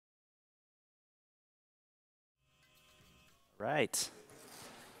Right.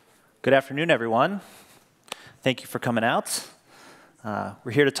 Good afternoon, everyone. Thank you for coming out.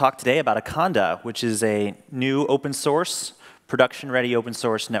 We're here to talk today about Akanda, which is a new open source, production-ready open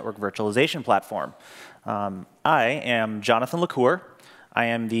source network virtualization platform. I am Jonathan LaCour. I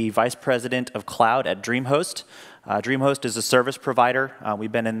am the Vice President of Cloud at DreamHost. DreamHost is a service provider.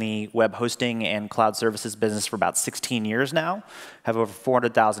 We've been in the web hosting and cloud services business for about 16 years now, have over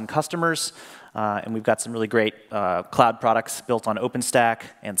 400,000 customers, and we've got some really great cloud products built on OpenStack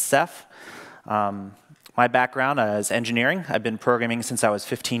and Ceph. My background is engineering. I've been programming since I was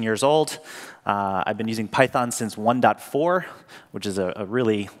 15 years old. I've been using Python since 1.4, which is a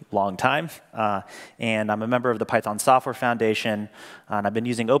really long time. And I'm a member of the Python Software Foundation. And I've been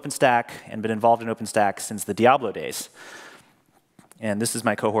using OpenStack and been involved in OpenStack since the Diablo days. And this is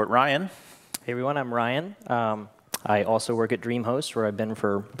my cohort, Ryan. Hey, everyone. I'm Ryan. I also work at DreamHost, where I've been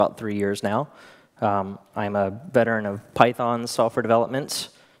for about 3 years now. I'm a veteran of Python software development.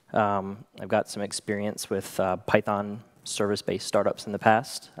 I've got some experience with Python service-based startups in the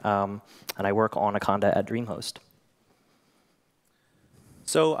past, and I work on Akanda at DreamHost.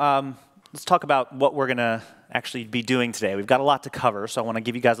 So let's talk about what we're going to actually be doing today. We've got a lot to cover, so I want to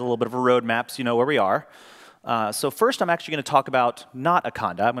give you guys a little bit of a roadmap so you know where we are. So first, I'm actually going to talk about not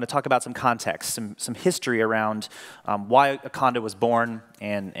Akanda. I'm going to talk about some context, some history around why Akanda was born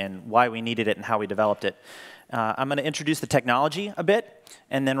and why we needed it and how we developed it. I'm going to introduce the technology a bit,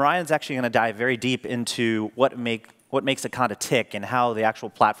 and then Ryan's actually going to dive very deep into what makes Akanda tick and how the actual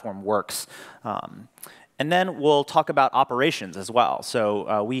platform works. And then we'll talk about operations as well.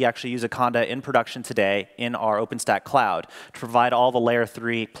 So we actually use Akanda in production today in our OpenStack cloud to provide all the layer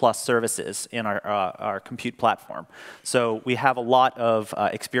 3 plus services in our compute platform. So we have a lot of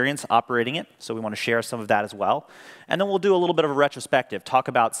experience operating it, so we want to share some of that as well. And then we'll do a little bit of a retrospective, talk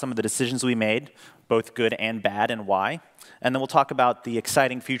about some of the decisions we made, both good and bad, and why. And then we'll talk about the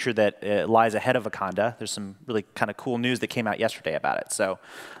exciting future that lies ahead of Akanda. There's some really kind of cool news that came out yesterday about it. So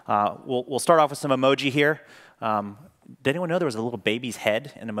we'll start off with some emoji here. Did anyone know there was a little baby's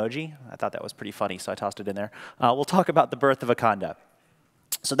head in emoji? I thought that was pretty funny, so I tossed it in there. We'll talk about the birth of Akanda.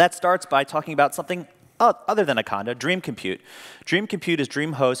 So that starts by talking about something other than Akanda, Dream Compute. Dream Compute is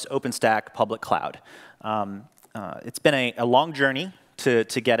DreamHost's OpenStack public cloud. It's been a long journey to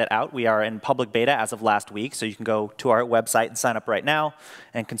get it out. We are in public beta as of last week, so you can go to our website and sign up right now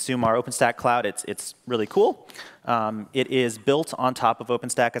and consume our OpenStack cloud. It's really cool. It is built on top of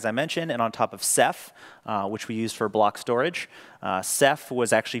OpenStack, as I mentioned, and on top of Ceph, which we use for block storage. Ceph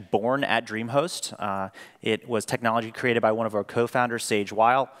was actually born at DreamHost. It was technology created by one of our co-founders, Sage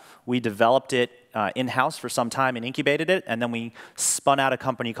Weil. We developed it in-house for some time and incubated it, and then we spun out a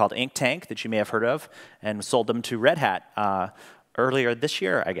company called InkTank that you may have heard of and sold them to Red Hat earlier this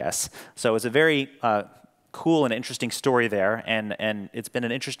year, I guess. So it was a very cool and interesting story there, and it's been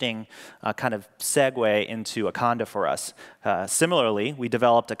an interesting kind of segue into Akanda for us. Similarly, we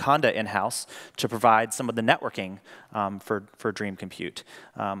developed Akanda in-house to provide some of the networking for Dream Compute.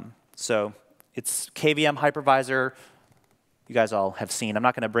 So it's KVM hypervisor. You guys all have seen. I'm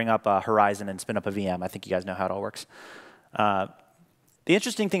not going to bring up Horizon and spin up a VM. I think you guys know how it all works. The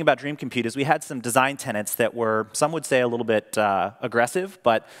interesting thing about Dream Compute is we had some design tenets that were, some would say, a little bit aggressive,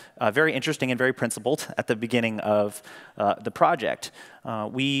 but very interesting and very principled at the beginning of the project.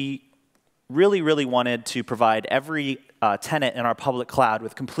 We really wanted to provide every tenant in our public cloud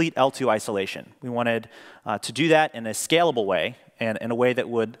with complete L2 isolation. We wanted to do that in a scalable way and in a way that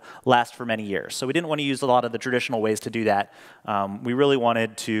would last for many years. So we didn't want to use a lot of the traditional ways to do that. We really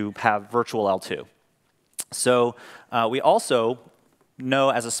wanted to have virtual L2. So we also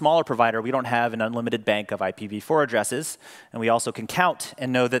know as a smaller provider, we don't have an unlimited bank of IPv4 addresses, and we also can count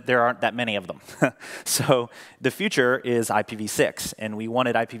and know that there aren't that many of them. So the future is IPv6, and we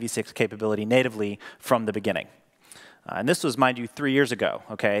wanted IPv6 capability natively from the beginning. And this was, mind you, 3 years ago.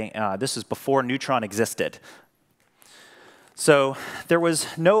 Okay, this is before Neutron existed. So there was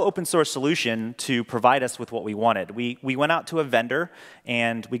no open source solution to provide us with what we wanted. We went out to a vendor,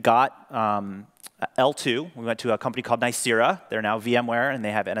 and we got L2. We went to a company called Nicira. They're now VMware, and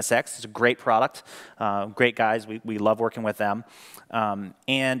they have NSX. It's a great product. Great guys. We love working with them.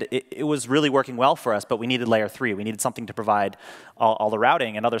 And it was really working well for us, but we needed layer 3. We needed something to provide all the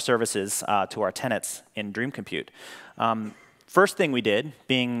routing and other services to our tenants in Dream Compute. first thing we did,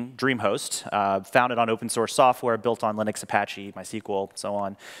 being DreamHost, founded on open source software, built on Linux, Apache, MySQL, so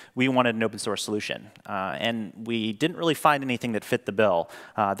on, we wanted an open source solution. And we didn't really find anything that fit the bill.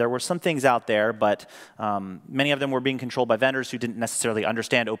 There were some things out there, but many of them were being controlled by vendors who didn't necessarily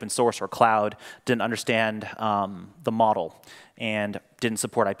understand open source or cloud, didn't understand the model, and didn't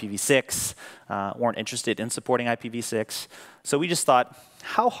support IPv6, weren't interested in supporting IPv6. So we just thought,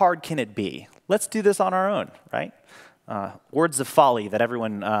 how hard can it be? Let's do this on our own, right? Words of folly that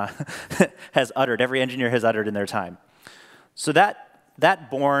everyone has uttered, every engineer has uttered in their time. So that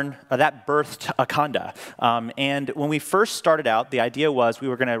birthed Akanda. And when we first started out, the idea was we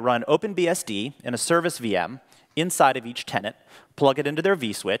were going to run OpenBSD in a service VM inside of each tenant, plug it into their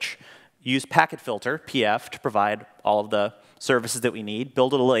vSwitch, use packet filter, PF, to provide all of the services that we need,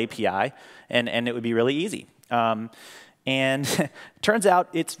 build a little API, and it would be really easy. And turns out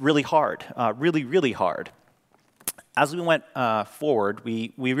it's really hard, really, really hard. As we went forward,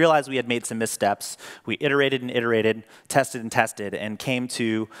 we realized we had made some missteps. We iterated and iterated, tested and tested, and came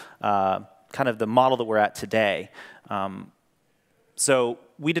to kind of the model that we're at today. So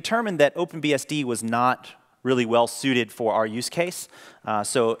we determined that OpenBSD was not really well suited for our use case.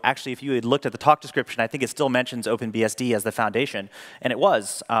 So actually, if you had looked at the talk description, I think it still mentions OpenBSD as the foundation, and it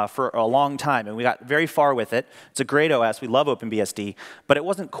was for a long time, and we got very far with it. It's a great OS. We love OpenBSD, but it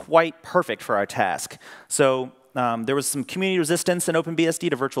wasn't quite perfect for our task. So there was some community resistance in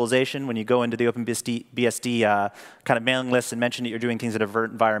OpenBSD to virtualization. When you go into the OpenBSD kind of mailing list and mention that you're doing things in a virt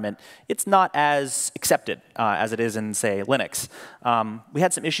environment, it's not as accepted as it is in, say, Linux. We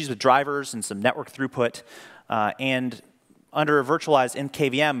had some issues with drivers and some network throughput. And under a virtualized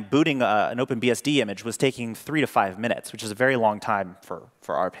NKVM, booting an OpenBSD image was taking 3 to 5 minutes, which is a very long time for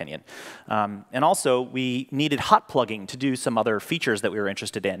our opinion. And also, we needed hot plugging to do some other features that we were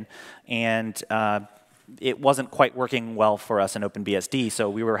interested in. And it wasn't quite working well for us in OpenBSD, so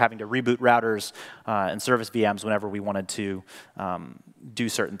we were having to reboot routers and service VMs whenever we wanted to do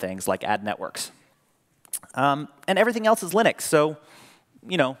certain things, like add networks. And everything else is Linux, so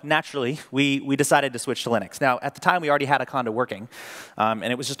naturally, we decided to switch to Linux. Now, at the time, we already had Akanda working, and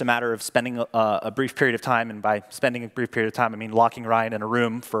it was just a matter of spending a brief period of time, and by spending a brief period of time, I mean locking Ryan in a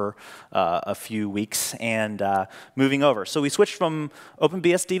room for a few weeks and moving over. So we switched from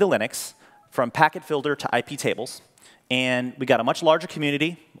OpenBSD to Linux, from packet filter to IP tables, and we got a much larger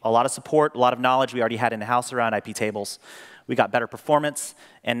community, a lot of support, a lot of knowledge we already had in-house around IP tables. We got better performance,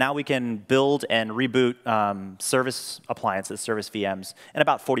 and now we can build and reboot service appliances, service VMs, in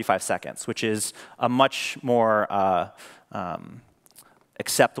about 45 seconds, which is a much more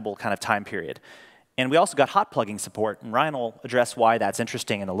acceptable kind of time period. And we also got hot plugging support, and Ryan will address why that's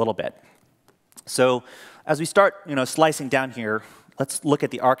interesting in a little bit. So as we start slicing down here, let's look at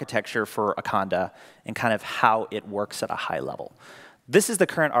the architecture for Akanda and kind of how it works at a high level. This is the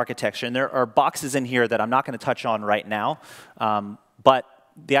current architecture, and there are boxes in here that I'm not going to touch on right now, but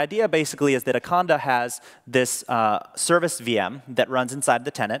the idea basically is that Akanda has this service VM that runs inside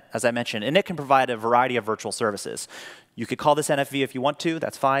the tenant, as I mentioned, and it can provide a variety of virtual services. You could call this NFV if you want to,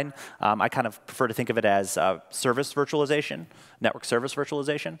 that's fine. I kind of prefer to think of it as service virtualization, network service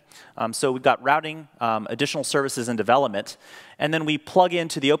virtualization. So we've got routing, additional services in development, and then we plug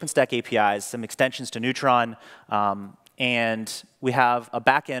into the OpenStack APIs, some extensions to Neutron, and we have a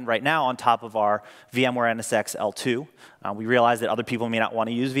backend right now on top of our VMware NSX L2. We realize that other people may not want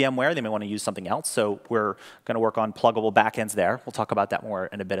to use VMware. They may want to use something else. So we're going to work on pluggable backends there. We'll talk about that more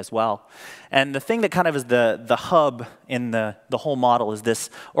in a bit as well. And the thing that kind of is the hub in the whole model is this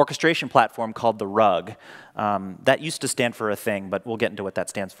orchestration platform called the RUG. That used to stand for a thing, but we'll get into what that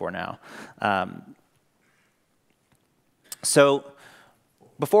stands for now. So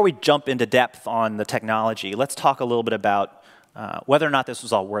before we jump into depth on the technology, let's talk a little bit about whether or not this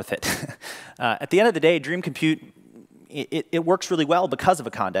was all worth it. At the end of the day, Dream Compute, it works really well because of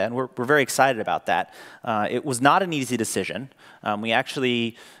Akanda, and we're very excited about that. It was not an easy decision. We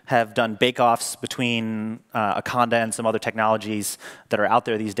actually have done bake-offs between Akanda and some other technologies that are out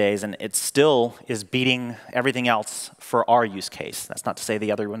there these days, and it still is beating everything else for our use case. That's not to say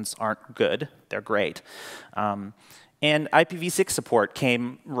the other ones aren't good. They're great. And IPv6 support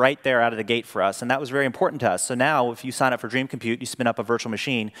came right there out of the gate for us, and that was very important to us. So now, if you sign up for Dream Compute, you spin up a virtual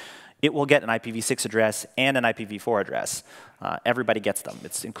machine, it will get an IPv6 address and an IPv4 address. Everybody gets them.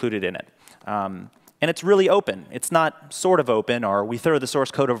 It's included in it. And it's really open. It's not sort of open, or we throw the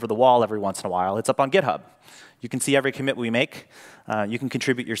source code over the wall every once in a while. It's up on GitHub. You can see every commit we make. You can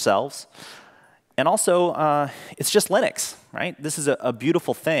contribute yourselves. And also, it's just Linux, right? This is a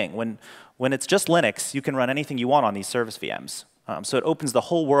beautiful thing. When it's just Linux, you can run anything you want on these service VMs. So it opens the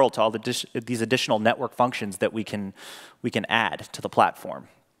whole world to all these additional network functions that we can add to the platform.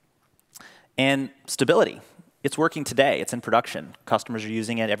 And stability. It's working today. It's in production. Customers are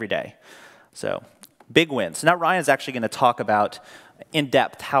using it every day. So big win. So now Ryan is actually going to talk about, in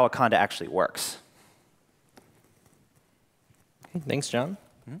depth, how Akanda actually works. Thanks, John.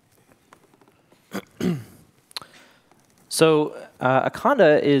 So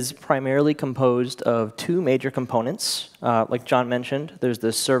Akanda is primarily composed of two major components. Like John mentioned, there's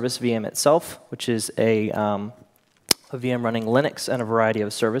the service VM itself, which is a VM running Linux and a variety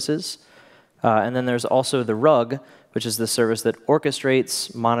of services. And then there's also the RUG, which is the service that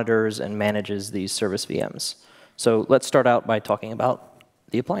orchestrates, monitors, and manages these service VMs. So let's start out by talking about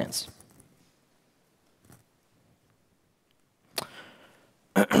the appliance.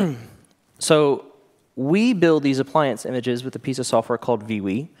 So we build these appliance images with a piece of software called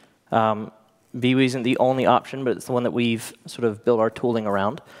vWe. vWe isn't the only option, but it's the one that we've sort of built our tooling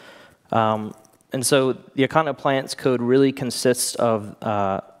around. And so the Akanda appliance code really consists of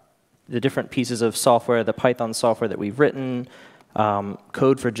the different pieces of software, the Python software that we've written,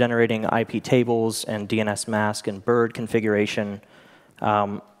 code for generating IP tables and DNS mask and bird configuration.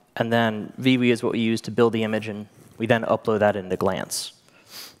 And then vWe is what we use to build the image, and we then upload that into Glance.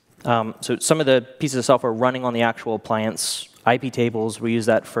 So some of the pieces of software running on the actual appliance, IP tables, we use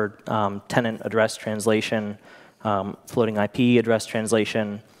that for tenant address translation, floating IP address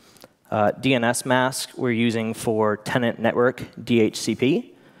translation. DNS mask we're using for tenant network DHCP.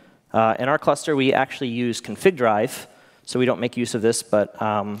 In our cluster, we actually use config drive, so we don't make use of this, but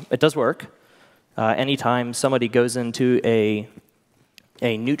it does work. Anytime somebody goes into a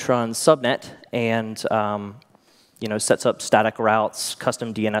Neutron subnet and sets up static routes,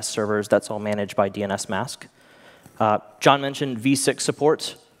 custom DNS servers, that's all managed by DNS mask. John mentioned v6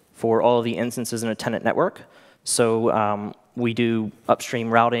 support for all of the instances in a tenant network. So we do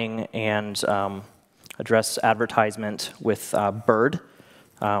upstream routing and address advertisement with bird.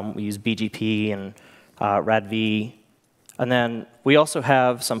 We use BGP and RADV. And then we also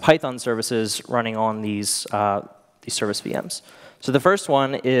have some Python services running on these service VMs. So the first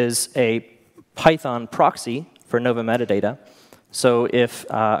one is a Python proxy for Nova metadata. So if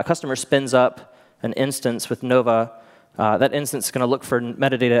a customer spins up an instance with Nova, that instance is going to look for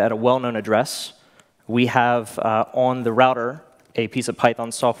metadata at a well-known address. We have on the router a piece of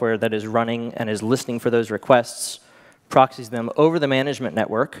Python software that is running and is listening for those requests, proxies them over the management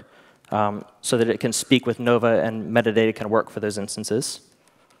network so that it can speak with Nova and metadata can work for those instances.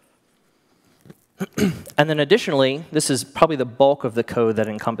 And then additionally, this is probably the bulk of the code that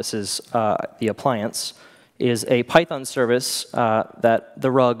encompasses the appliance, is a Python service that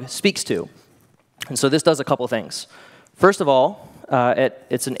the RUG speaks to. And so this does a couple things. First of all,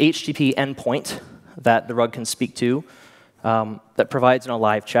 it's an HTTP endpoint that the RUG can speak to that provides an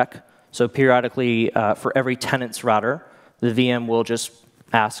alive check. So periodically, for every tenant's router, the VM will just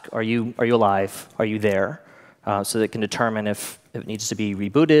ask, are you alive? Are you there? So that it can determine if it needs to be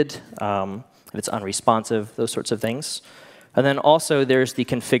rebooted, if it's unresponsive, those sorts of things. And then also there's the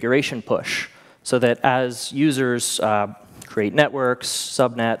configuration push, so that as users create networks,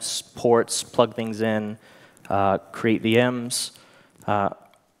 subnets, ports, plug things in, create VMs,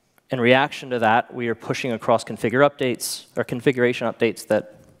 in reaction to that, we are pushing across configuration updates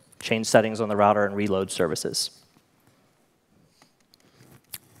that change settings on the router and reload services.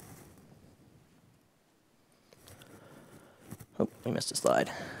 Oh, we missed a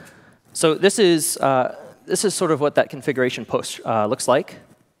slide. So this is sort of what that configuration push looks like.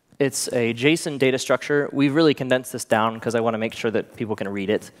 It's a JSON data structure. We've really condensed this down because I want to make sure that people can read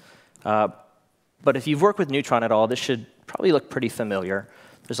it. But if you've worked with Neutron at all, this should probably look pretty familiar.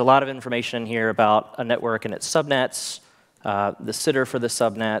 There's a lot of information in here about a network and its subnets, the sitter for the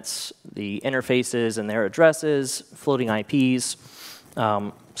subnets, the interfaces and their addresses, floating IPs.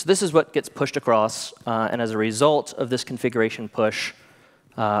 So this is what gets pushed across. And as a result of this configuration push,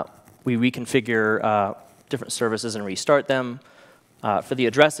 we reconfigure different services and restart them. For the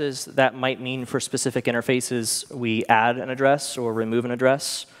addresses, that might mean for specific interfaces, we add an address or remove an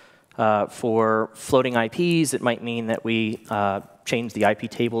address. For floating IPs, it might mean that we change the IP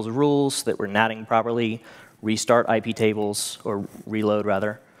tables rules so that we're natting properly, restart IP tables, or reload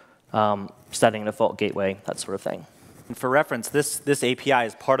rather, setting a default gateway, that sort of thing. And for reference, this API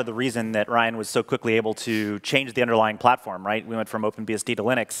is part of the reason that Ryan was so quickly able to change the underlying platform, right? We went from OpenBSD to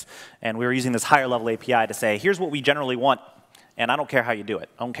Linux, and we were using this higher level API to say, here's what we generally want, and I don't care how you do it.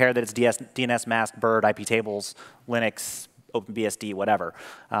 I don't care that it's DNS mask, bird, IP tables, Linux, OpenBSD, whatever.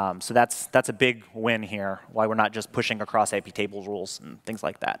 So that's a big win here, why we're not just pushing across IP tables rules and things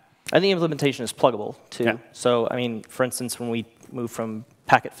like that. And the implementation is pluggable, too. Yeah. So, I mean, for instance, when we move from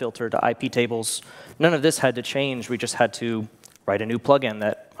packet filter to IP tables. None of this had to change. We just had to write a new plugin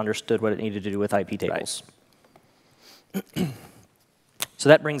that understood what it needed to do with IP tables. Right. So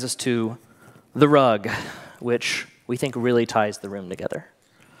that brings us to the rug, which we think really ties the room together.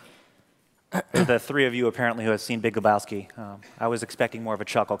 The three of you apparently who have seen Big Lebowski, I was expecting more of a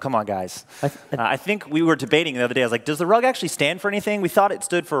chuckle. Come on, guys. I think we were debating the other day. I was like, does the rug actually stand for anything? We thought it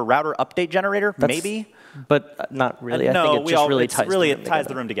stood for a router update generator, maybe. But not really. I no, think it just really ties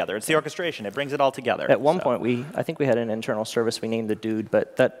the room together. It's the orchestration. It brings it all together. At one point, I think we had an internal service we named the Dude,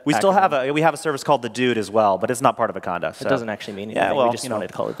 but that we still have a service called the Dude as well, but it's not part of Akanda. So. It doesn't actually mean anything. Yeah, well, we just wanted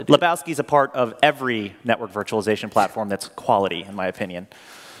to call it the Dude. Lebowski's a part of every network virtualization platform that's quality, in my opinion.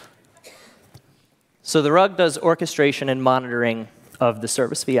 So the rug does orchestration and monitoring of the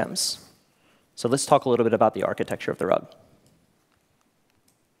service VMs. So let's talk a little bit about the architecture of the rug.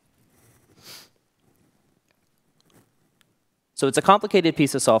 So it's a complicated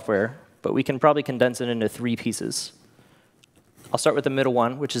piece of software, but we can probably condense it into 3 pieces. I'll start with the middle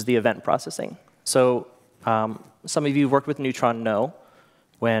one, which is the event processing. So some of you who've worked with Neutron know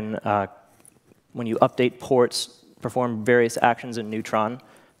when you update ports, perform various actions in Neutron,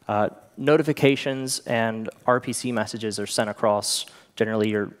 notifications and RPC messages are sent across generally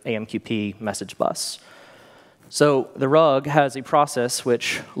your AMQP message bus. So the rug has a process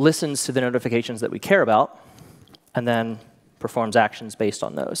which listens to the notifications that we care about and then performs actions based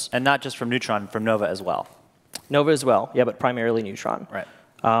on those. And not just from Neutron, from Nova as well. Nova as well, yeah, but primarily Neutron. Right.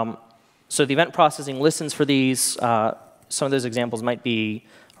 So the event processing listens for these. Some of those examples might be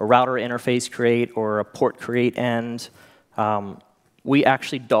a router interface create or a port create end. We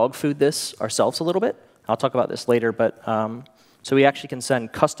actually dog food this ourselves a little bit. I'll talk about this later, but so we actually can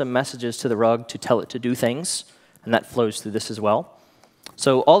send custom messages to the rug to tell it to do things, and that flows through this as well.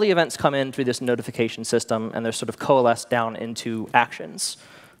 So all the events come in through this notification system, and they're sort of coalesced down into actions.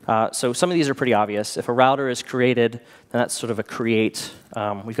 So some of these are pretty obvious. If a router is created, then that's sort of a create.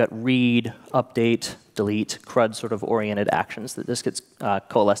 We've got read, update, delete, CRUD sort of oriented actions that this gets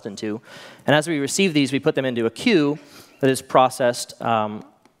coalesced into. And as we receive these, we put them into a queue that is processed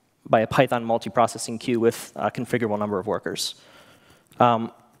by a Python multiprocessing queue with a configurable number of workers.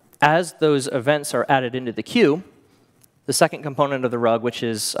 As those events are added into the queue, the second component of the rug, which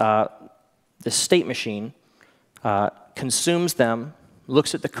is the state machine, consumes them,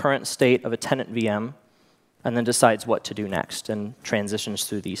 looks at the current state of a tenant VM, and then decides what to do next and transitions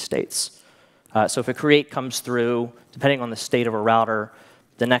through these states. So if a create comes through, depending on the state of a router,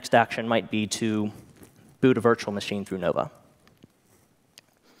 the next action might be to boot a virtual machine through Nova.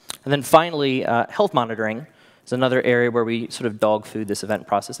 And then finally, health monitoring is another area where we sort of dog food this event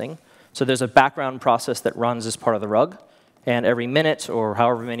processing. So there's a background process that runs as part of the rug, and every minute, or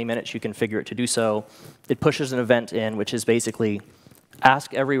however many minutes you configure it to do so, it pushes an event in, which is basically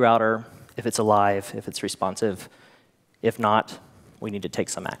ask every router if it's alive, if it's responsive. If not, we need to take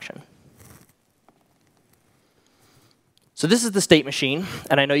some action. So this is the state machine,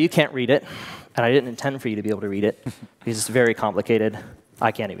 and I know you can't read it, and I didn't intend for you to be able to read it, because it's very complicated.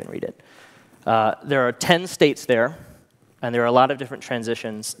 I can't even read it. There are 10 states there, and there are a lot of different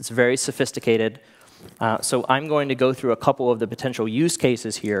transitions. It's very sophisticated. So I'm going to go through a couple of the potential use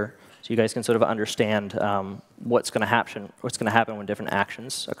cases here, so you guys can sort of understand what's going to happen when different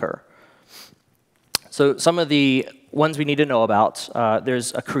actions occur. So some of the ones we need to know about,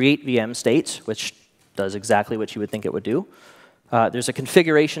 there's a create VM state, which does exactly what you would think it would do. There's a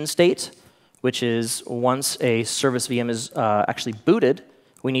configuration state, which is once a service VM is actually booted,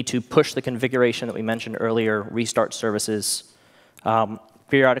 we need to push the configuration that we mentioned earlier, restart services.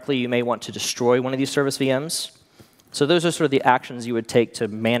 Periodically, you may want to destroy one of these service VMs. So those are sort of the actions you would take to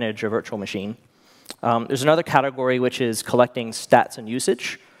manage a virtual machine. There's another category, which is collecting stats and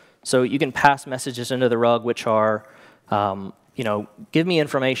usage. So you can pass messages into the rug, which are, give me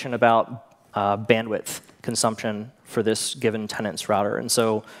information about bandwidth consumption for this given tenant's router. And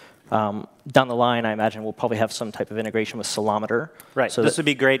so down the line, I imagine we'll probably have some type of integration with Ceilometer. Right. So this would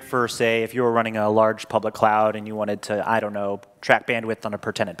be great for, say, if you were running a large public cloud and you wanted to, I don't know, track bandwidth on a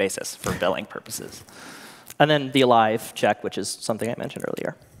per tenant basis for billing purposes. And then the alive check, which is something I mentioned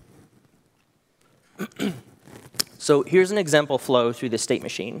earlier. So here's an example flow through the state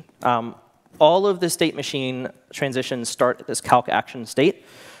machine. All of the state machine transitions start at this calc action state,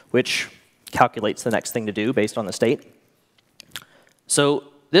 which calculates the next thing to do based on the state. So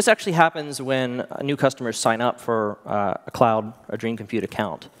this actually happens when new customers sign up for a cloud, a Dream Compute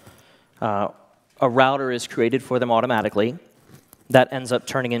account. A router is created for them automatically. That ends up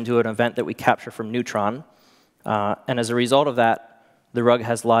turning into an event that we capture from Neutron. And as a result of that, the rug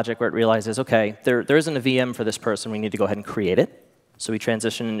has logic where it realizes, OK, there isn't a VM for this person. We need to go ahead and create it. So we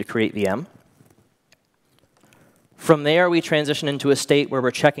transition into create VM. From there, we transition into a state where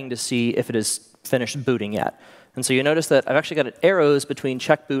we're checking to see if it is finished booting yet. And so you notice that I've actually got arrows between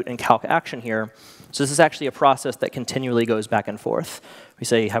check boot and calc action here. So this is actually a process that continually goes back and forth. We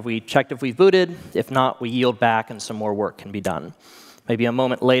say, have we checked if we've booted? If not, we yield back and some more work can be done. Maybe a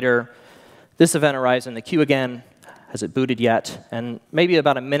moment later, this event arrives in the queue again. Has it booted yet? And maybe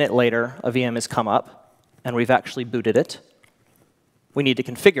about a minute later, a VM has come up, and we've actually booted it. We need to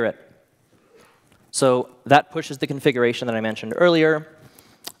configure it. So that pushes the configuration that I mentioned earlier.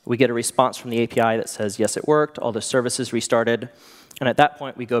 We get a response from the API that says, yes, it worked. All the services restarted. And at that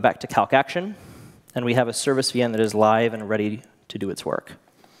point, we go back to calc action, and we have a service VM that is live and ready to do its work.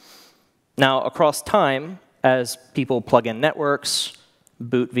 Now, across time, as people plug in networks,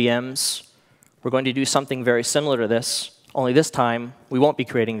 boot VMs, we're going to do something very similar to this, only this time, we won't be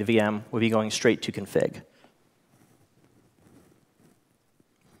creating the VM. We'll be going straight to config.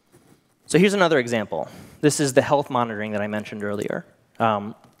 So here's another example. This is the health monitoring that I mentioned earlier.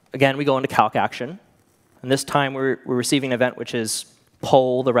 Again, we go into calc action. And this time, we're receiving an event which is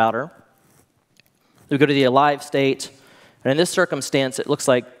poll the router. We go to the alive state. And in this circumstance, it looks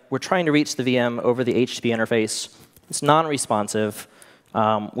like we're trying to reach the VM over the HTTP interface. It's non-responsive.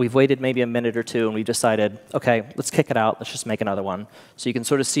 We've waited maybe a minute or two, and we've decided, OK, let's kick it out. Let's just make another one. So you can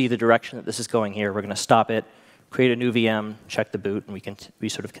sort of see the direction that this is going here. We're going to stop it, create a new VM, check the boot, and we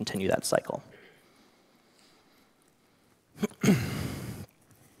sort of continue that cycle.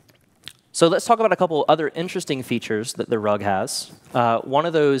 So let's talk about a couple other interesting features that the rug has. One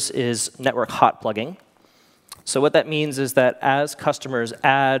of those is network hot plugging. So what that means is that as customers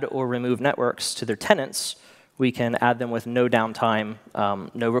add or remove networks to their tenants, we can add them with no downtime,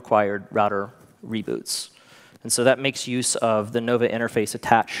 no required router reboots. And so that makes use of the Nova interface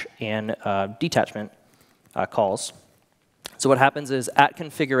attach and detachment calls. So what happens is at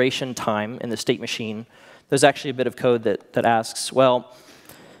configuration time in the state machine, there's actually a bit of code that asks, well,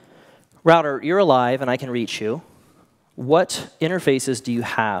 router, you're alive and I can reach you. What interfaces do you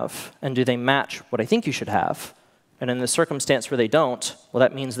have? And do they match what I think you should have? And in the circumstance where they don't, well,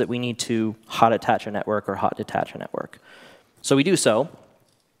 that means that we need to hot attach a network or hot detach a network. So we do so.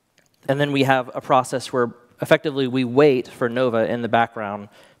 And then we have a process where effectively we wait for Nova in the background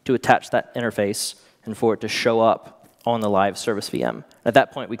to attach that interface and for it to show up on the live service VM. At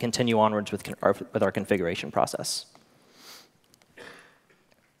that point, we continue onwards with our configuration process.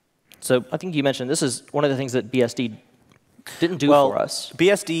 So I think you mentioned this is one of the things that BSD didn't do for us.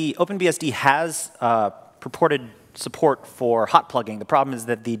 OpenBSD has purported support for hot plugging. The problem is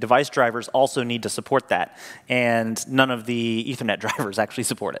that the device drivers also need to support that, and none of the Ethernet drivers actually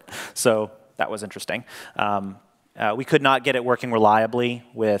support it. So that was interesting. We could not get it working reliably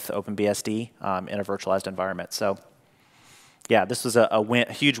with OpenBSD in a virtualized environment. So yeah, this was a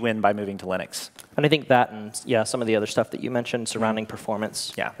huge win by moving to Linux. And I think that and yeah, some of the other stuff that you mentioned surrounding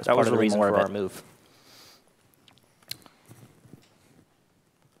performance was part of the reason for our move.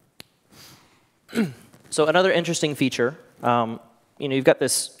 So another interesting feature, you've got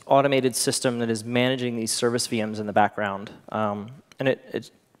this automated system that is managing these service VMs in the background, and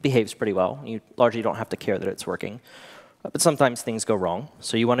it behaves pretty well. You largely don't have to care that it's working. But sometimes things go wrong,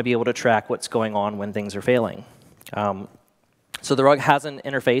 so you want to be able to track what's going on when things are failing. So the rug has an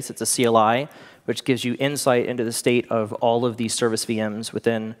interface. It's a CLI, which gives you insight into the state of all of these service VMs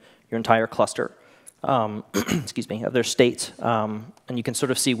within your entire cluster. Excuse me, of their state, and you can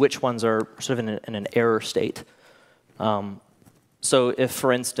sort of see which ones are sort of in an error state. So if,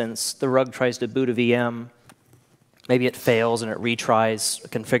 for instance, the rug tries to boot a VM, maybe it fails and it retries a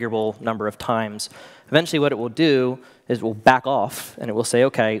configurable number of times, eventually what it will do is it will back off and it will say,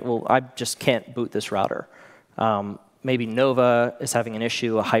 OK, well, I just can't boot this router. Maybe Nova is having an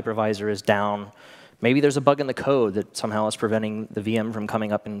issue, a hypervisor is down. Maybe there's a bug in the code that somehow is preventing the VM from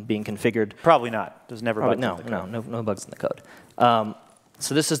coming up and being configured. Probably not. There's never bugs in the code. No bugs in the code.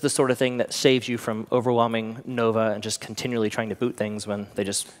 So this is the sort of thing that saves you from overwhelming Nova and just continually trying to boot things when they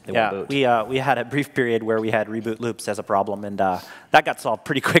won't boot. We had a brief period where we had reboot loops as a problem, and that got solved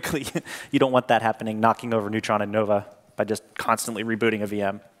pretty quickly. You don't want that happening, knocking over Neutron and Nova by just constantly rebooting a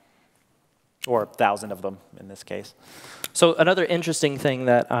VM, or 1,000 of them in this case. So another interesting thing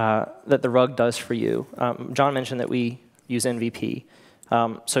that the rug does for you, John mentioned that we use NVP.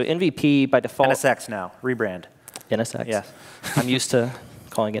 So NVP by default. NSX now, rebrand. NSX. Yes. I'm used to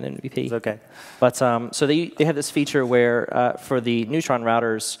calling it NVP. It's OK. But so they have this feature where for the Neutron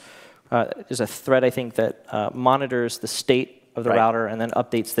routers, there's a thread I think that monitors the state of the router and then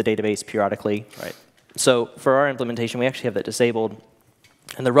updates the database periodically. Right. So for our implementation, we actually have that disabled.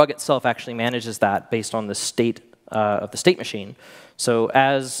 And the rug itself actually manages that based on the state of the state machine. So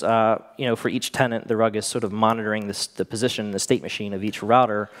as for each tenant, the rug is sort of monitoring the position, the state machine of each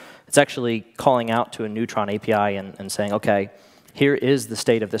router. It's actually calling out to a Neutron API and saying, OK, here is the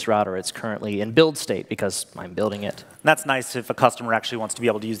state of this router. It's currently in build state because I'm building it. And that's nice if a customer actually wants to be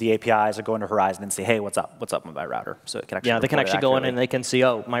able to use the APIs or go into Horizon and say, hey, what's up with my router? So it can actually they can actually go in and they can see,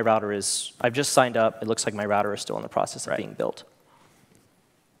 oh, my router is, I've just signed up. It looks like my router is still in the process of being built.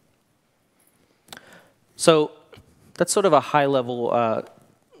 So that's sort of a high-level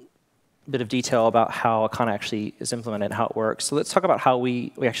bit of detail about how Akanda actually is implemented and how it works. So let's talk about how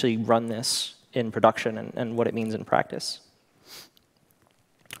we actually run this in production and what it means in practice.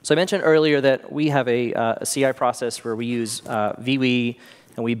 So I mentioned earlier that we have a CI process where we use vwe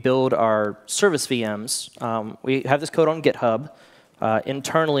and we build our service VMs. We have this code on GitHub.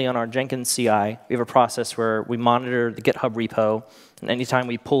 Internally on our Jenkins CI, we have a process where we monitor the GitHub repo, and anytime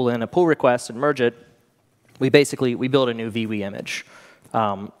we pull in a pull request and merge it, we build a new vwe image.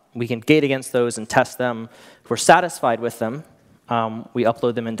 We can gate against those and test them. If we're satisfied with them, we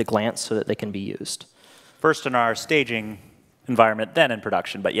upload them into Glance so that they can be used. First in our staging environment, then in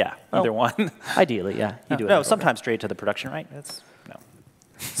production, but yeah, either one. Ideally, yeah. You do it no, sometimes straight to the production, right? No.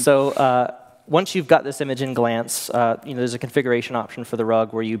 So once you've got this image in Glance, there's a configuration option for the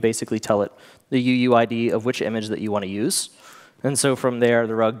rug where you basically tell it the UUID of which image that you want to use. And so from there,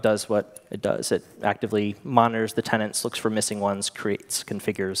 the rug does what it does. It actively monitors the tenants, looks for missing ones, creates,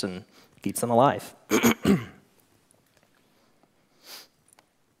 configures, and keeps them alive.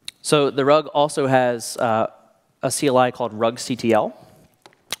 So the rug also has a CLI called rugctl,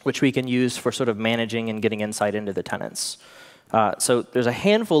 which we can use for sort of managing and getting insight into the tenants. So there's a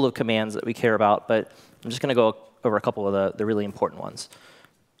handful of commands that we care about, but I'm just going to go over a couple of the really important ones.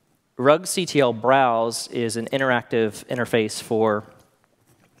 Rugctl browse is an interactive interface for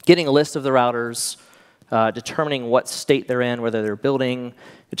getting a list of the routers, determining what state they're in, whether they're building.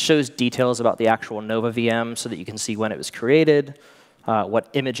 It shows details about the actual Nova VM so that you can see when it was created, what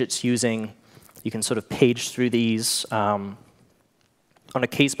image it's using. You can sort of page through these on a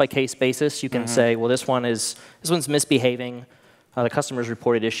case-by-case basis. You can say, well, this one's misbehaving. The customer's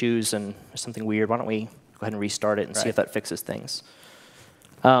reported issues, and there's something weird. Why don't we go ahead and restart it and see if that fixes things?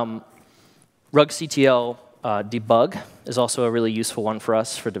 Rugctl debug is also a really useful one for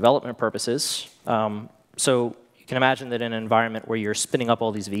us for development purposes. So you can imagine that in an environment where you're spinning up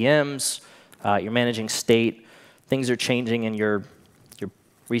all these VMs, you're managing state, things are changing, and you're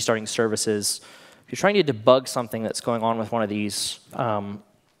restarting services. If you're trying to debug something that's going on with one of these, and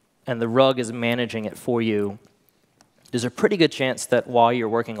the rug is managing it for you, there's a pretty good chance that while you're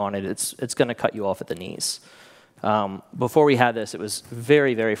working on it, it's going to cut you off at the knees. Before we had this, it was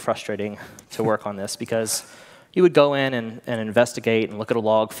very, very frustrating to work on this because you would go in and investigate and look at a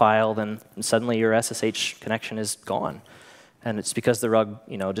log file, and suddenly your SSH connection is gone. And it's because the rug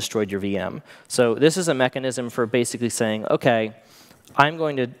destroyed your VM. So this is a mechanism for basically saying, OK, I'm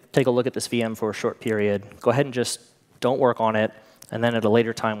going to take a look at this VM for a short period. Go ahead and just don't work on it. And then at a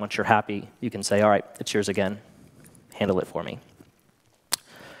later time, once you're happy, you can say, all right, it's yours again. Handle it for me.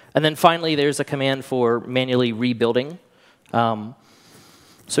 And then finally, there's a command for manually rebuilding. So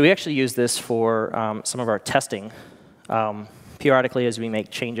we actually use this for some of our testing. Periodically, as we make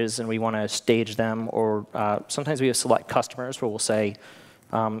changes and we want to stage them, or sometimes we have select customers where we'll say,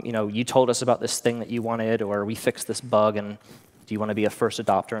 you told us about this thing that you wanted, or we fixed this bug, and do you want to be a first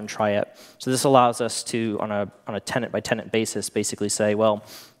adopter and try it? So this allows us to, on a tenant-by-tenant basis, basically say, well,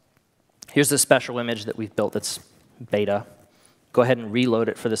 here's this special image that we've built that's beta. Go ahead and reload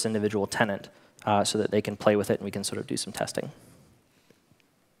it for this individual tenant so that they can play with it and we can sort of do some testing.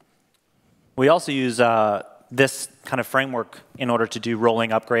 We also use this kind of framework in order to do rolling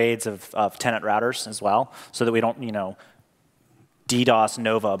upgrades of tenant routers as well, so that we don't, DDoS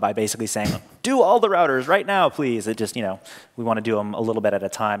Nova by basically saying, do all the routers right now, please. It just, we want to do them a little bit at a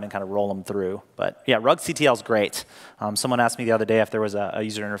time and kind of roll them through. But yeah, rugctl is great. Someone asked me the other day if there was a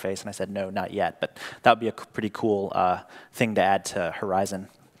user interface, and I said, no, not yet. But that would be a pretty cool thing to add to Horizon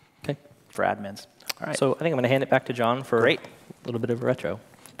for admins. All right. So I think I'm going to hand it back to John for a little bit of a retro.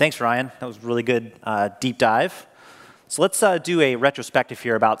 Thanks, Ryan. That was a really good deep dive. So let's do a retrospective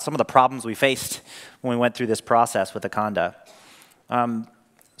here about some of the problems we faced when we went through this process with Akanda.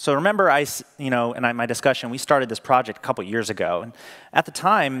 So remember, in my discussion, we started this project a couple years ago. And at the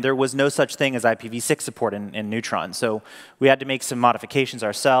time, there was no such thing as IPv6 support in Neutron. So we had to make some modifications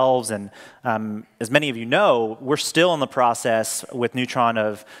ourselves. And as many of you know, we're still in the process with Neutron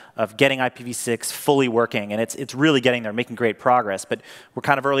of getting IPv6 fully working. And it's really getting there, making great progress. But we're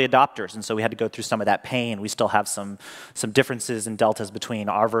kind of early adopters. And so we had to go through some of that pain. We still have some differences and deltas between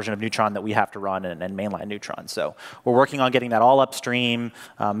our version of Neutron that we have to run and mainline Neutron. So we're working on getting that all upstream,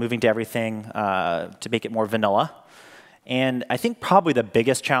 moving to everything to make it more vanilla. And I think probably the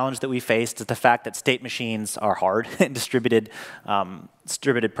biggest challenge that we faced is the fact that state machines are hard in distributed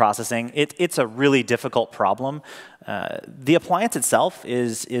processing. It's a really difficult problem. The appliance itself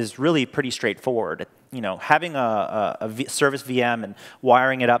is really pretty straightforward. Having a service VM and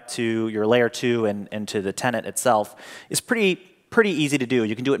wiring it up to your layer 2 and to the tenant itself is pretty easy to do.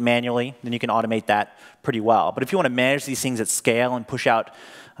 You can do it manually, then you can automate that pretty well. But if you want to manage these things at scale and push out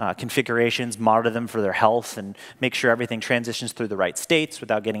configurations, monitor them for their health, and make sure everything transitions through the right states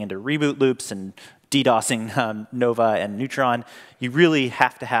without getting into reboot loops and DDoSing Nova and Neutron, you really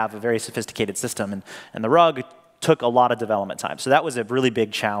have to have a very sophisticated system. And the rug took a lot of development time. So that was a really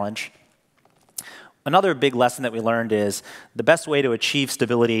big challenge. Another big lesson that we learned is the best way to achieve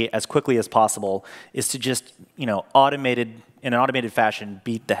stability as quickly as possible is to just, in an automated fashion,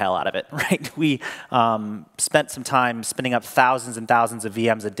 beat the hell out of it, right? We spent some time spinning up thousands and thousands of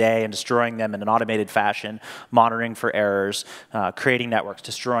VMs a day and destroying them in an automated fashion, monitoring for errors, creating networks,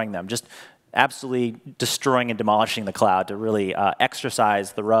 destroying them, just absolutely destroying and demolishing the cloud to really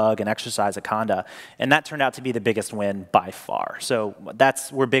exercise the rug and exercise Akanda. And that turned out to be the biggest win by far. So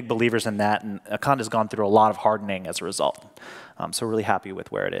we're big believers in that, and Akanda's gone through a lot of hardening as a result. So we're really happy with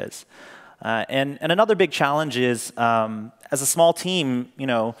where it is. And another big challenge is, as a small team,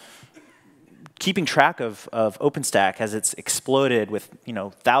 keeping track of OpenStack as it's exploded with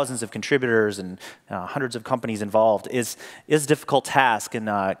thousands of contributors and hundreds of companies involved is a difficult task, and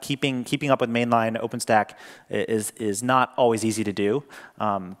keeping up with mainline OpenStack is not always easy to do.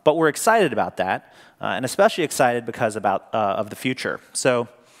 But we're excited about that, and especially excited because of the future. So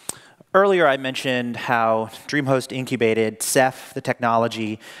earlier I mentioned how DreamHost incubated Ceph, the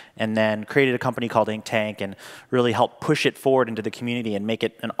technology, and then created a company called Inktank and really helped push it forward into the community and make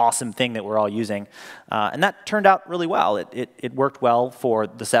it an awesome thing that we're all using. And that turned out really well. It worked well for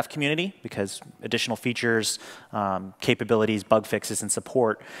the Ceph community because additional features, capabilities, bug fixes, and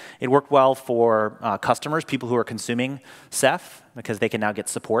support. It worked well for customers, people who are consuming Ceph, because they can now get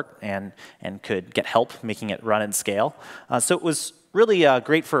support and could get help making it run and scale. So it was really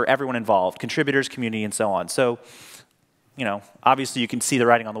great for everyone involved, contributors, community, and so on. So, obviously you can see the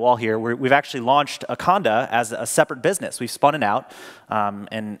writing on the wall here. We've actually launched Akanda as a separate business. We've spun it out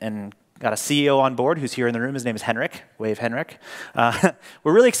and got a CEO on board who's here in the room. His name is Henrik. Wave, Henrik.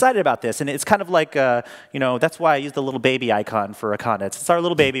 We're really excited about this, and it's kind of like, that's why I used the little baby icon for Akanda. It's our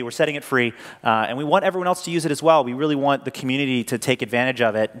little baby. We're setting it free, and we want everyone else to use it as well. We really want the community to take advantage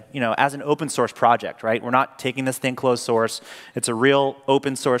of it, as an open source project, right? We're not taking this thing closed source. It's a real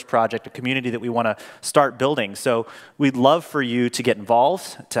open source project, a community that we want to start building. So we'd love for you to get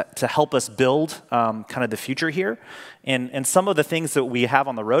involved, to help us build kind of the future here. And some of the things that we have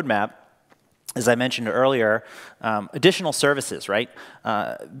on the roadmap, as I mentioned earlier, additional services, right?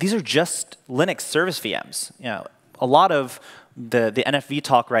 These are just Linux service VMs. A lot of the NFV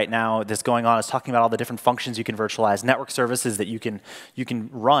talk right now that's going on is talking about all the different functions you can virtualize, network services that you can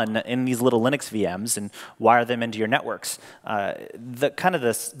run in these little Linux VMs and wire them into your networks.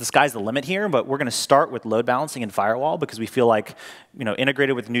 The sky's the limit here, but we're going to start with load balancing and firewall because we feel like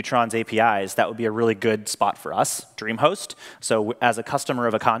integrated with Neutron's APIs, that would be a really good spot for us, DreamHost. So as a customer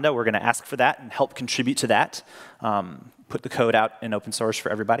of Akanda, we're going to ask for that and help contribute to that, put the code out in open source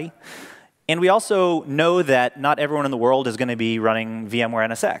for everybody. And we also know that not everyone in the world is going to be running VMware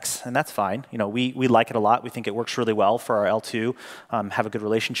NSX, and that's fine. We like it a lot. We think it works really well for our L2, have a good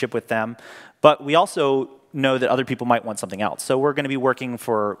relationship with them. But we also know that other people might want something else. So we're going to be working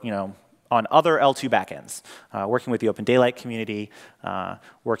on other L2 backends, working with the Open Daylight community,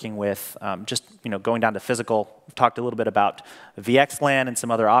 working with going down to physical. We've talked a little bit about VXLAN and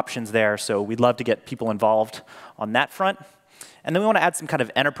some other options there, so we'd love to get people involved on that front. And then we want to add some kind of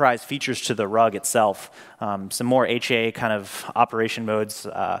enterprise features to the rug itself, some more HA kind of operation modes,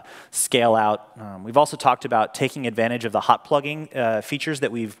 scale out. We've also talked about taking advantage of the hot plugging features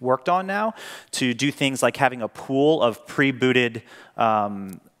that we've worked on now to do things like having a pool of pre-booted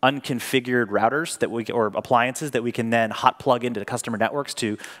unconfigured routers or appliances that we can then hot plug into the customer networks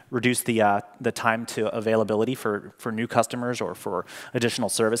to reduce the time to availability for new customers or for additional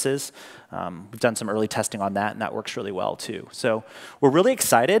services. We've done some early testing on that, and that works really well too. So we're really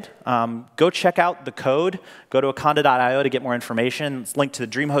excited. Go check out the code. Go to akanda.io to get more information. It's linked to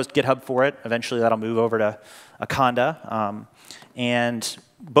the DreamHost GitHub for it. Eventually that'll move over to Akanda. And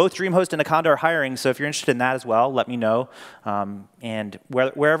both DreamHost and Akanda are hiring, so if you're interested in that as well, let me know. And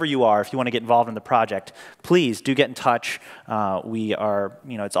wherever you are, if you want to get involved in the project, please do get in touch. We are,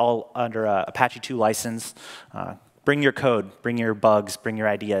 it's all under a Apache 2 license. Bring your code, bring your bugs, bring your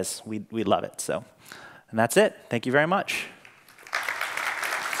ideas. We'd love it. So, and that's it. Thank you very much.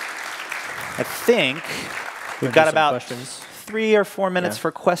 I think we've got about 3 or 4 minutes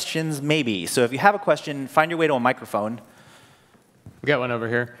for questions, maybe. So if you have a question, find your way to a microphone. We got one over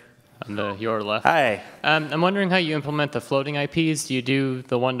here on your left. Hi. I'm wondering how you implement the floating IPs. Do you do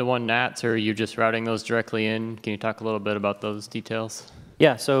the one-to-one NATs, or are you just routing those directly in? Can you talk a little bit about those details?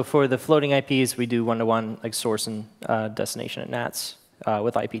 Yeah, so for the floating IPs, we do one-to-one, like source and destination at NATs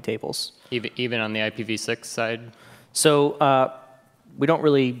with IP tables. Even on the IPv6 side? So we don't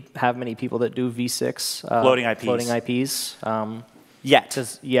really have many people that do V6 floating IPs. Yet,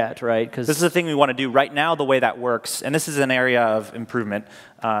 right? Because this is the thing we want to do right now. The way that works, and this is an area of improvement.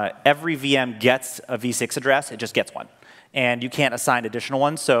 Every VM gets a v6 address; it just gets one, and you can't assign additional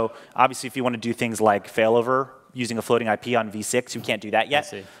ones. So obviously, if you want to do things like failover using a floating IP on v6, you can't do that yet. I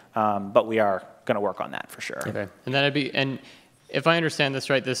see. But we are going to work on that for sure. Okay, and if I understand this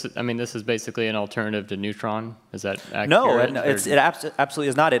right, this is basically an alternative to Neutron. Is that accurate? No, it absolutely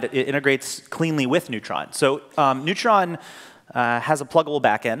is not. It integrates cleanly with Neutron. So Neutron has a pluggable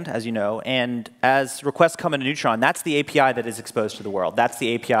backend, as you know, and as requests come into Neutron, that's the API that is exposed to the world. That's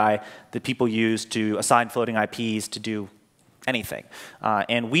the API that people use to assign floating IPs to do anything.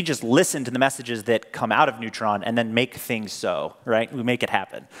 And we just listen to the messages that come out of Neutron and then make things so, right? We make it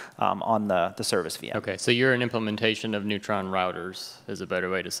happen on the service VM. Okay, so you're an implementation of Neutron routers, is a better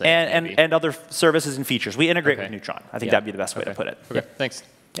way to say it. And other services and features. We integrate with Neutron. I think that'd be the best way to put it. Okay, thanks.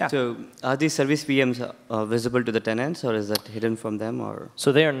 Yeah. So are these service VMs visible to the tenants, or is that hidden from them? Or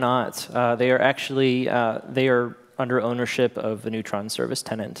so they are not. They are actually they are under ownership of the Neutron service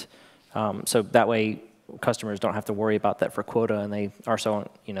tenant. So that way, customers don't have to worry about that for quota, and they are so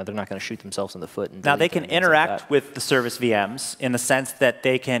they're not going to shoot themselves in the foot. And now they can interact with the service VMs in the sense that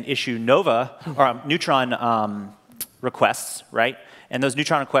they can issue Neutron requests, right? And those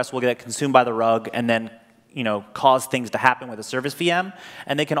Neutron requests will get consumed by the rug, and then cause things to happen with a service VM,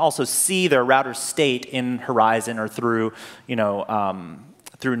 and they can also see their router's state in Horizon or through,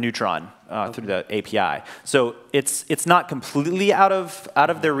 through Neutron, through the API. So it's not completely out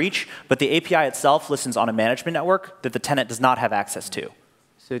of their reach, but the API itself listens on a management network that the tenant does not have access to.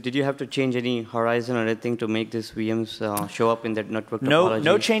 So did you have to change any Horizon or anything to make these VMs show up in that network topology?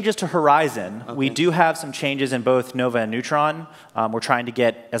 No changes to Horizon. Okay. We do have some changes in both Nova and Neutron. We're trying to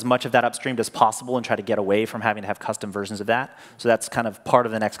get as much of that upstreamed as possible and try to get away from having to have custom versions of that. So that's kind of part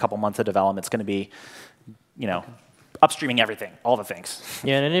of the next couple months of development. It's going to be, upstreaming everything, all the things.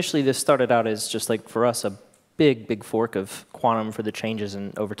 Yeah, and initially this started out as just like, for us, a big fork of Quantum for the changes,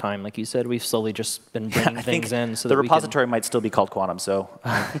 and over time, like you said, we've slowly just been bringing things in. So the repository might still be called Quantum, so.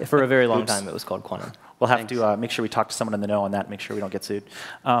 For a very long time, it was called Quantum. We'll have to make sure we talk to someone in the know on that, make sure we don't get sued.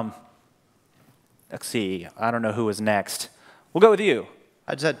 Let's see, I don't know who was next. We'll go with you.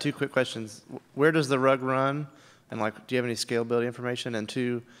 I just had 2 quick questions. Where does the rug run? And do you have any scalability information? And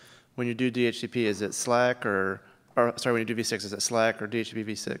 2, when you do DHCP, is it Slack when you do V6, is it Slack or DHCP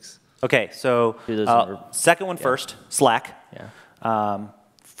v6? Okay, so second one first, Slack. Yeah.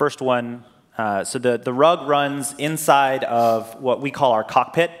 First one, so the rug runs inside of what we call our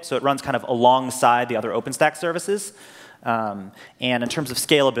cockpit. So it runs kind of alongside the other OpenStack services. And in terms of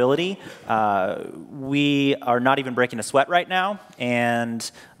scalability, we are not even breaking a sweat right now,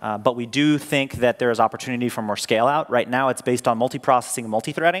 but we do think that there is opportunity for more scale out. Right now it's based on multiprocessing and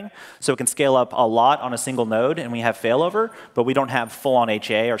multi-threading, so it can scale up a lot on a single node, and we have failover, but we don't have full-on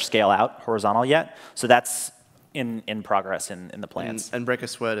HA or scale out horizontal yet. So that's in progress in the plans. And break a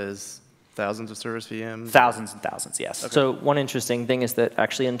sweat is thousands of service VMs? Thousands and thousands, yes. Okay. So one interesting thing is that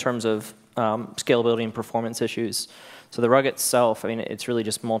actually in terms of scalability and performance issues, so the rug itself, it's really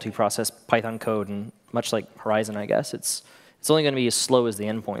just multi-process Python code, and much like Horizon, I guess, it's only going to be as slow as the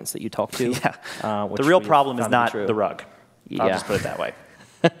endpoints that you talk to. Yeah. The real problem is not the rug. I'll just put it that way.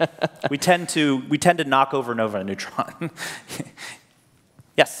 we tend to knock over Nova and Neutron.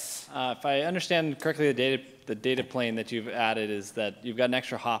 Yes. If I understand correctly, the data plane that you've added is that you've got an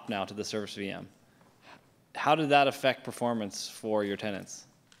extra hop now to the service VM. How did that affect performance for your tenants?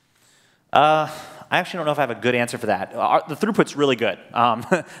 I actually don't know if I have a good answer for that. The throughput's really good.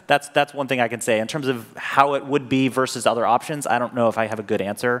 That's one thing I can say. In terms of how it would be versus other options, I don't know if I have a good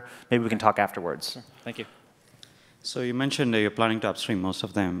answer. Maybe we can talk afterwards. Thank you. So you mentioned you're planning to upstream most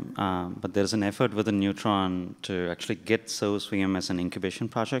of them, but there's an effort within Neutron to actually get Service VM as an incubation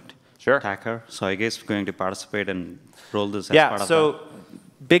project. Sure. Tacker. So I guess we're going to participate and roll this as part of that. Yeah, so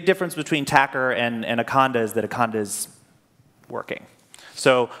big difference between Tacker and Akanda is that Akanda is working.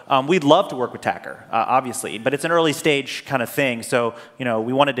 So we'd love to work with Tacker, obviously, but it's an early stage kind of thing. So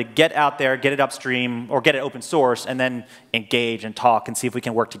we wanted to get out there, get it upstream, or get it open source, and then engage and talk and see if we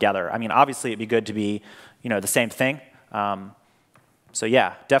can work together. I mean, obviously, it'd be good to be the same thing. So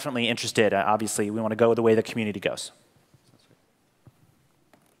yeah, definitely interested. Obviously, we want to go the way the community goes.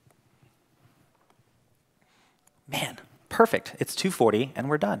 Man, perfect. It's 2:40, and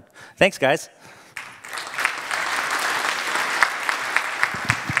we're done. Thanks, guys.